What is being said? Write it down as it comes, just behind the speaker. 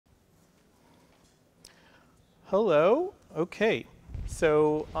Hello. Okay.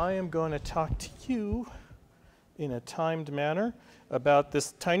 So I am going to talk to you in a timed manner about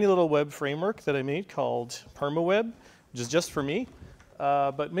this tiny little web framework that I made called Permaweb, which is just for me.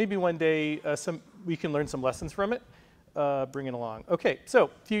 But maybe one day we can learn some lessons from it. Bring it along. Okay. So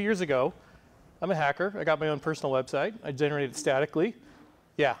a few years ago, I'm a hacker. I got my own personal website. I generated it statically.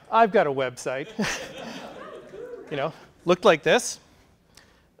 Yeah, I've got a website. Looked like this.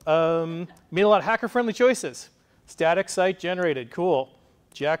 Made a lot of hacker-friendly choices. Static site generated, cool.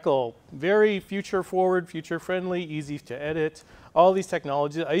 Jekyll, very future-forward, future-friendly, easy to edit. All these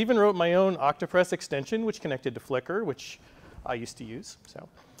technologies. I even wrote my own Octopress extension, which connected to Flickr, which I used to use. So,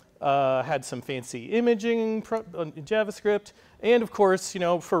 had some fancy imaging in JavaScript, and of course,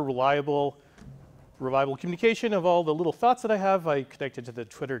 for reliable communication of all the little thoughts that I have, I connected to the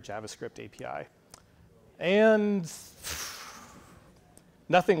Twitter JavaScript API. And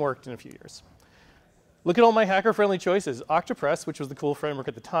nothing worked in a few years. Look at all my hacker-friendly choices. Octopress, which was the cool framework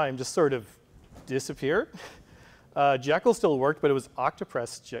at the time, just sort of disappeared. Jekyll still worked, but it was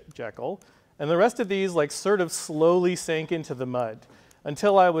Octopress Jekyll. And the rest of these sort of slowly sank into the mud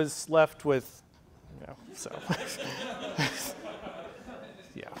until I was left with, yeah,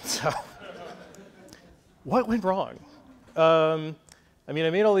 so. What went wrong? I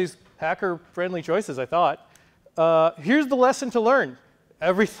made all these hacker-friendly choices, I thought. Here's the lesson to learn.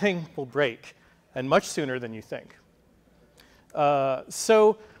 Everything will break, and much sooner than you think.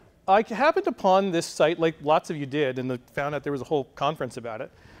 So I happened upon this site, like lots of you did, and found out there was a whole conference about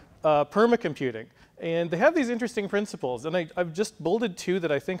it, permacomputing. And they have these interesting principles, and I've just bolded two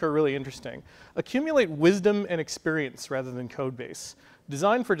that I think are really interesting. Accumulate wisdom and experience rather than code base.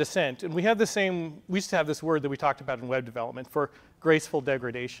 Design for dissent, and we used to have this word that we talked about in web development for graceful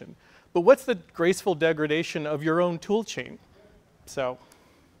degradation. But what's the graceful degradation of your own tool chain? So,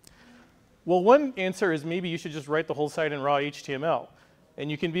 well, one answer is maybe you should just write the whole site in raw HTML.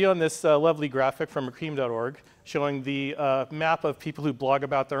 And you can be on this lovely graphic from cream.org showing the map of people who blog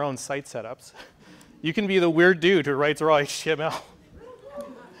about their own site setups. You can be the weird dude who writes raw HTML.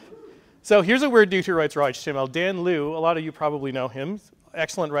 So here's a weird dude who writes raw HTML. Dan Liu, a lot of you probably know him.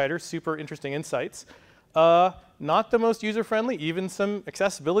 Excellent writer, super interesting insights. Not the most user-friendly, even some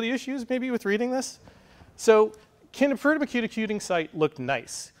accessibility issues maybe with reading this. So can a permacomputing site look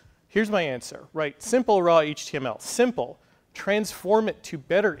nice? Here's my answer, right? Simple raw HTML, simple. Transform it to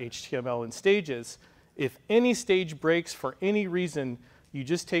better HTML in stages. If any stage breaks for any reason, you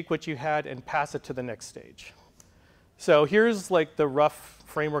just take what you had and pass it to the next stage. So here's the rough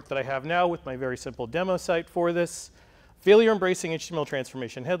framework that I have now with my very simple demo site for this. Failure embracing HTML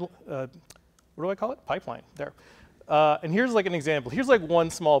transformation what do I call it? Pipeline, there. And here's an example. Here's one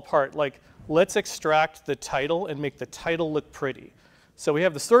small part, let's extract the title and make the title look pretty. So we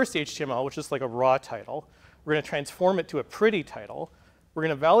have the source HTML, which is a raw title. We're going to transform it to a pretty title. We're going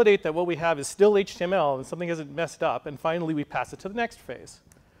to validate that what we have is still HTML and something hasn't messed up. And finally, we pass it to the next phase.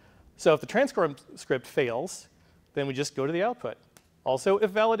 So if the transform script fails, then we just go to the output. Also, if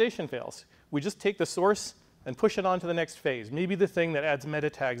validation fails, we just take the source and push it on to the next phase. Maybe the thing that adds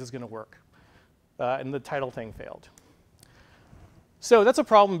meta tags is going to work. And the title thing failed. So that's a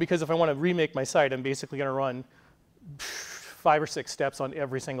problem because if I want to remake my site, I'm basically going to run 5 or 6 steps on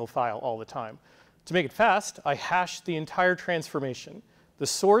every single file all the time. To make it fast, I hash the entire transformation. The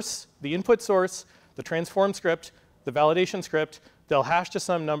source, the input source, the transform script, the validation script, they'll hash to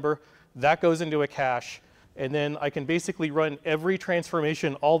some number. That goes into a cache. And then I can basically run every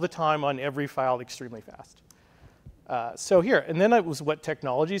transformation all the time on every file extremely fast. So here, and then it was what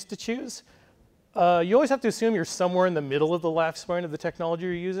technologies to choose. You always have to assume you're somewhere in the middle of the lifespan of the technology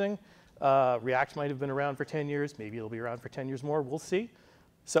you're using. React might have been around for 10 years. Maybe it'll be around for 10 years more. We'll see.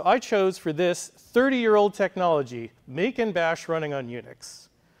 So I chose for this 30-year-old technology, Make and Bash running on Unix.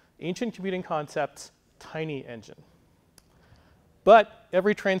 Ancient computing concepts, tiny engine. But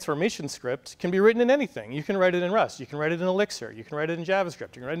every transformation script can be written in anything. You can write it in Rust. You can write it in Elixir. You can write it in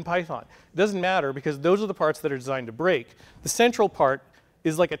JavaScript. You can write it in Python. It doesn't matter because those are the parts that are designed to break. The central part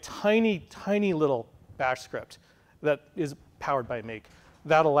is a tiny, tiny little bash script that is powered by Make.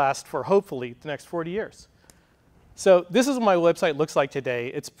 That'll last for, hopefully, the next 40 years. So this is what my website looks like today.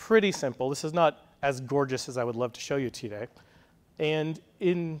 It's pretty simple. This is not as gorgeous as I would love to show you today. And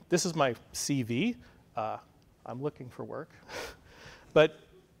this is my CV. I'm looking for work. But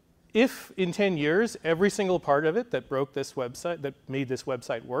if in 10 years, every single part of it that broke this website, that made this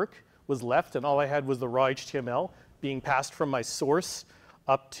website work, was left, and all I had was the raw HTML being passed from my source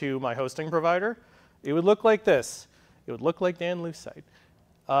up to my hosting provider, it would look like this. It would look like Dan Liu's site.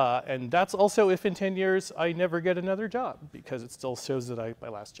 And that's also if in 10 years I never get another job, because it still shows that my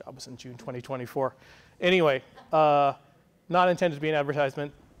last job was in June 2024. Anyway, not intended to be an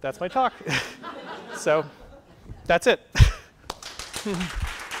advertisement. That's my talk. So that's it.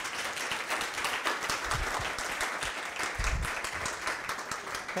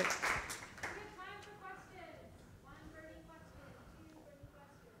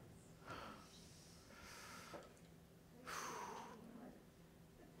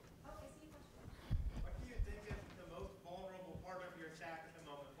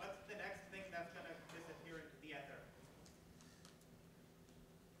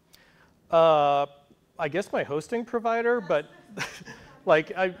 I guess my hosting provider, but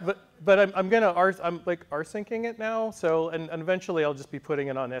like I'm like rsyncing it now. So and eventually I'll just be putting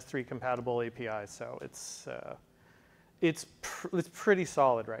it on S3 compatible APIs. So it's pretty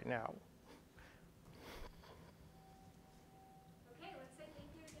solid right now.